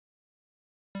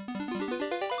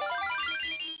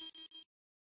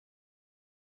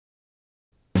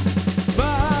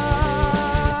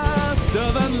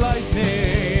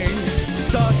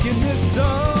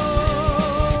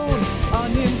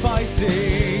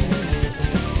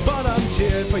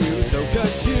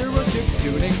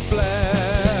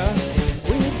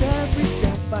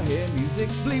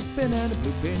bleeping and a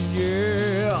blooping,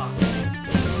 yeah.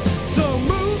 So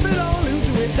move it or lose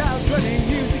it without dreading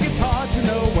music. It's hard to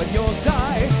know when you'll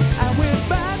die. And with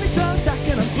bandits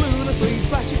attacking, I'm cluelessly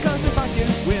splashing. Cause if I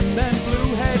can swim, then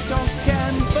blue hedgehogs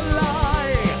can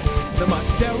fly. They're much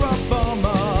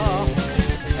terraformer,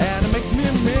 and it makes me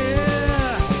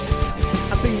miss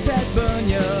things that burn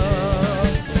you.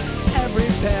 Every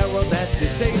peril that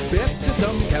this safe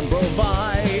system can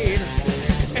provide.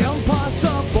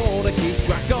 Impossible to keep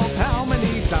track of how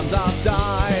many times I've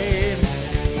died.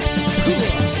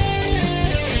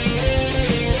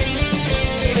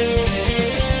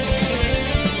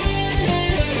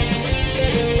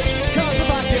 Cause if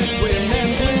I can swim, then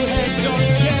blue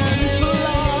hedgehogs can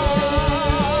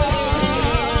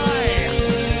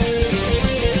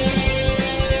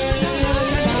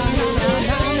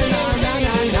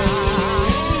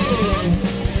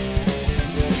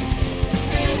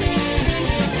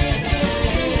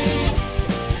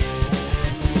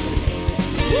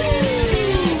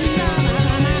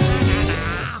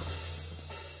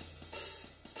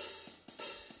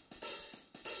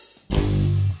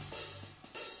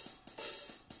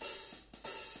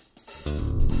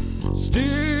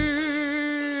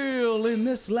still in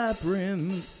this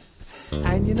labyrinth,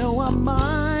 and you know I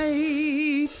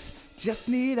might just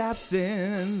need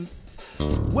absinthe.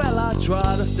 Well, I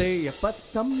try to stay up, but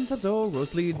sometimes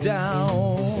Oros lead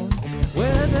down,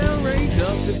 where there ain't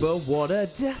nothing but water,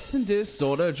 death and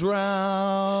disorder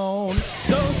drown.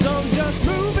 So just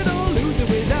move it or lose it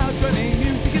without dreading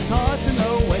music. It's hard to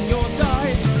know when you're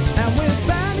died. And with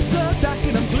bandits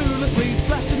attacking, I'm cluelessly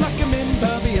splashing like I'm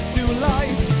impervious to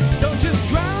life. So just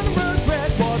drown and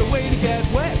regret, what a way to get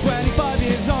wet. 25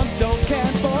 years on, still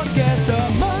can't forget the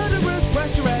murderous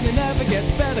pressure, and it never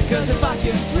gets better. Cause if I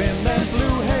can swim, then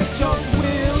blue hedgehogs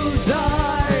will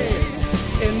die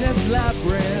in this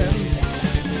labyrinth.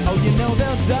 Oh, you know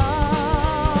they'll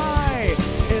die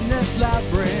in this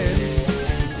labyrinth.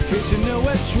 Cause you know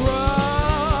we're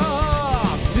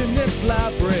trapped in this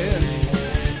labyrinth.